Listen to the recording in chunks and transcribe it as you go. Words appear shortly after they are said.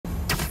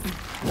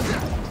Hey,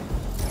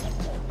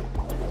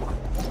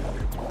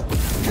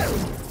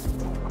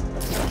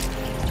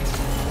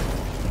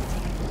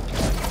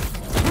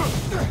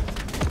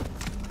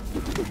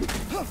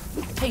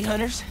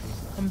 hunters.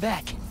 I'm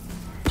back.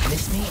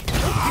 Miss me?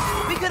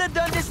 We could have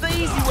done this the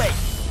easy way.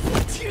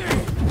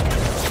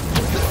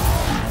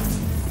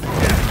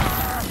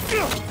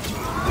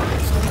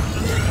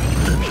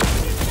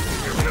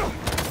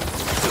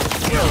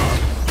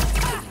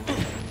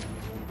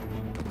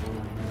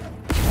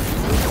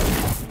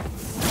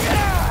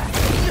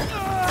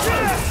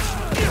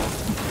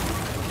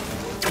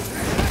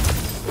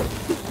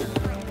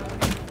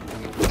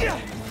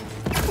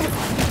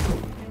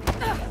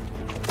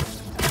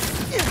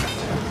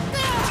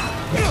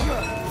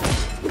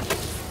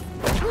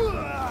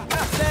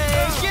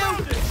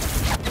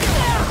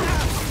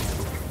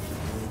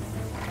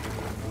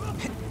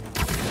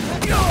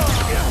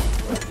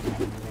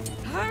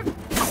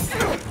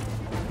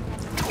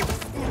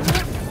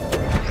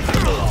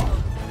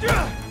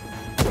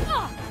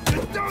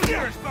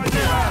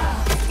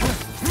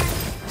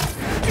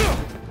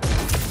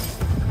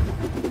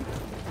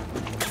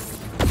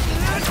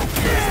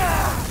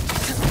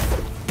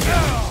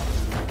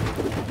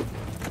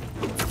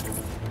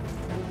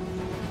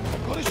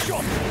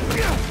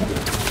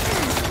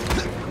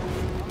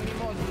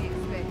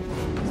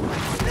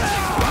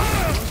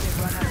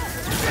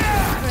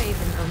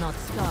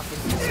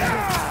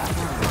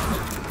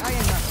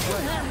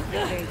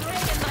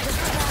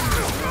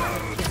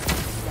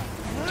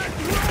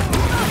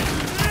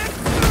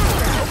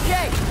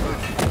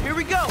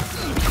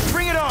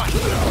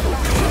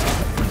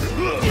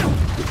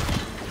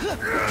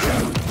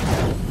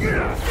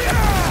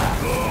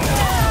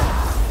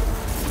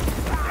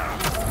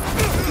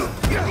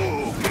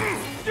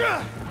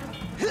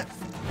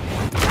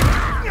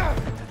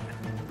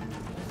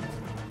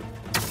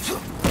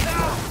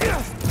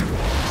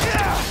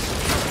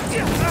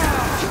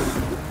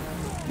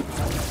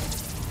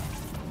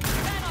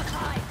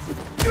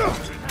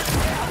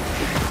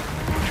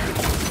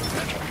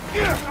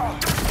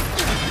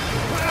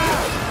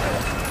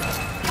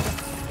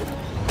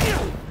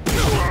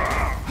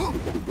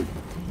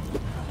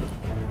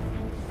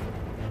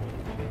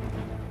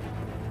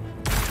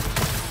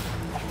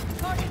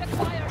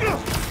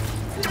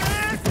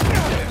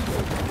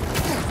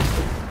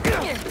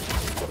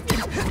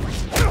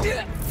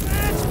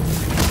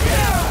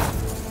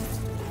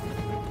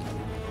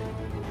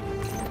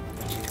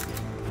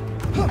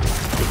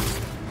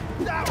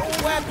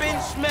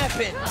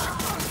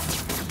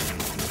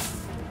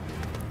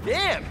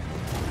 Damn!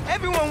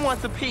 Everyone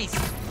wants a piece!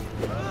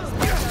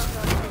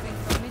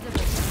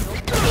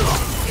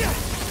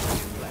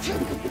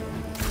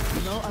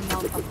 No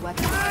amount of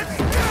weapons.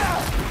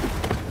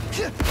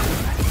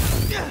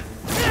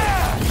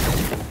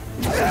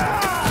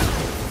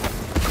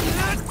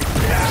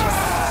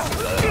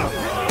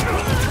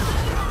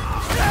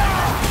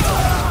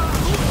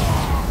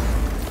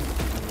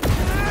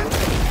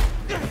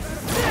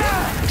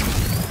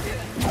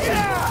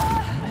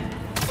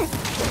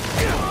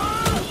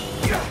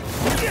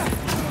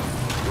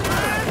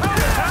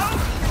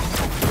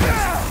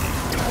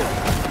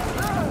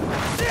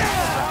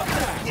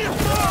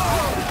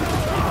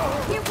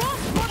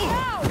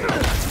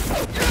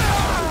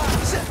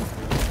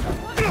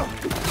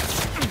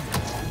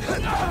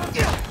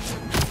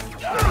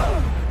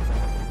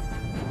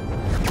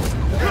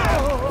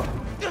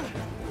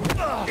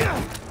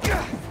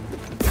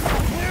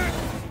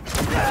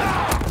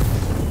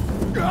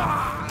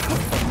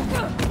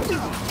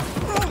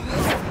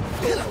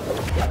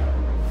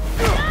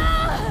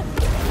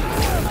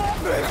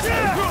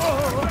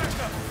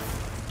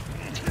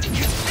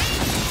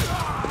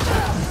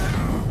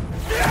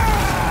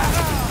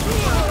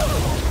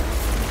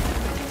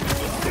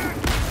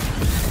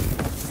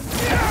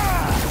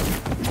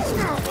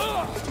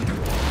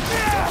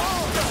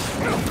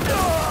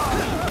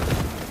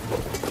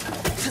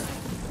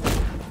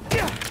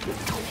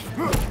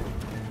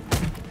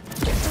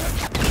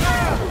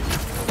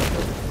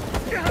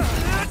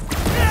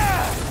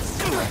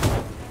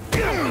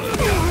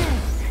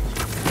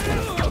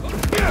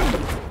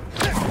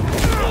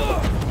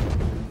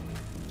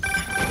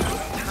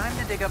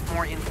 Dig up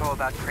more info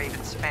about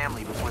Kraven's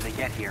family before they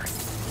get here.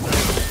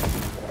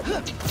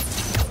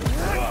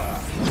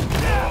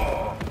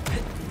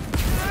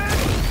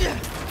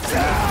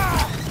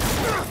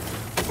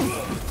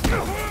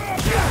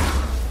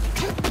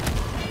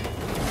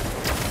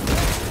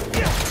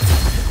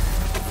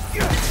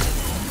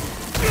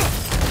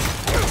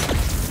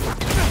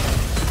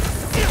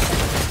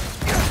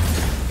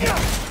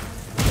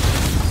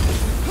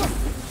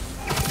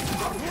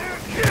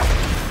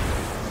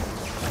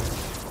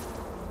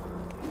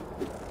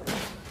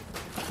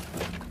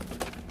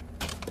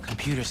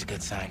 Computer's a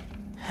good sign.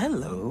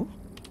 Hello?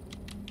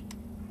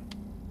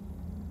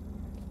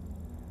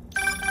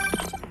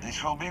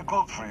 This will be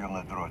good for you,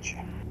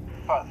 Ladrochi.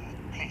 Father,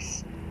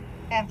 please,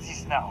 end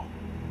this now.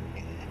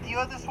 The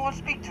others won't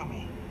speak to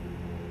me.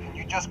 Can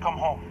you just come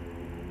home?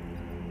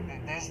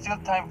 There's still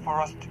time for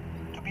us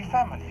to be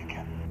family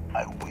again.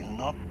 I will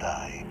not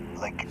die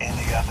like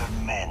any other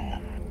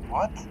men.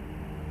 What?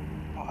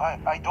 Well,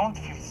 I don't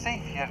feel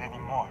safe here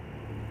anymore.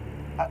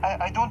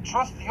 I don't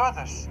trust the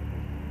others.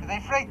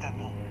 They frighten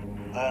me.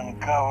 Then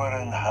cower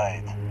and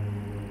hide,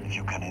 if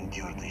you can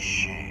endure this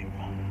shame.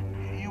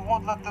 You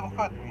won't let them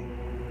hurt me,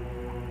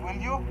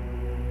 will you?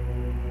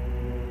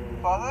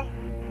 Father?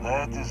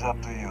 That is up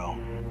to you.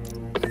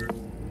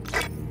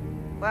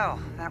 Well,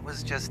 that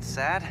was just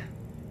sad.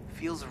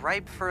 Feels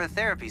ripe for a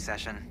therapy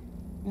session.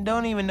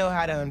 Don't even know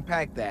how to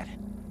unpack that.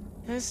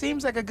 It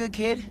seems like a good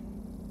kid,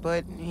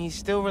 but he's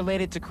still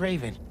related to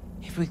Kraven.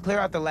 If we clear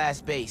out the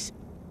last base,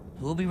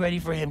 we'll be ready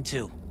for him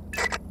too.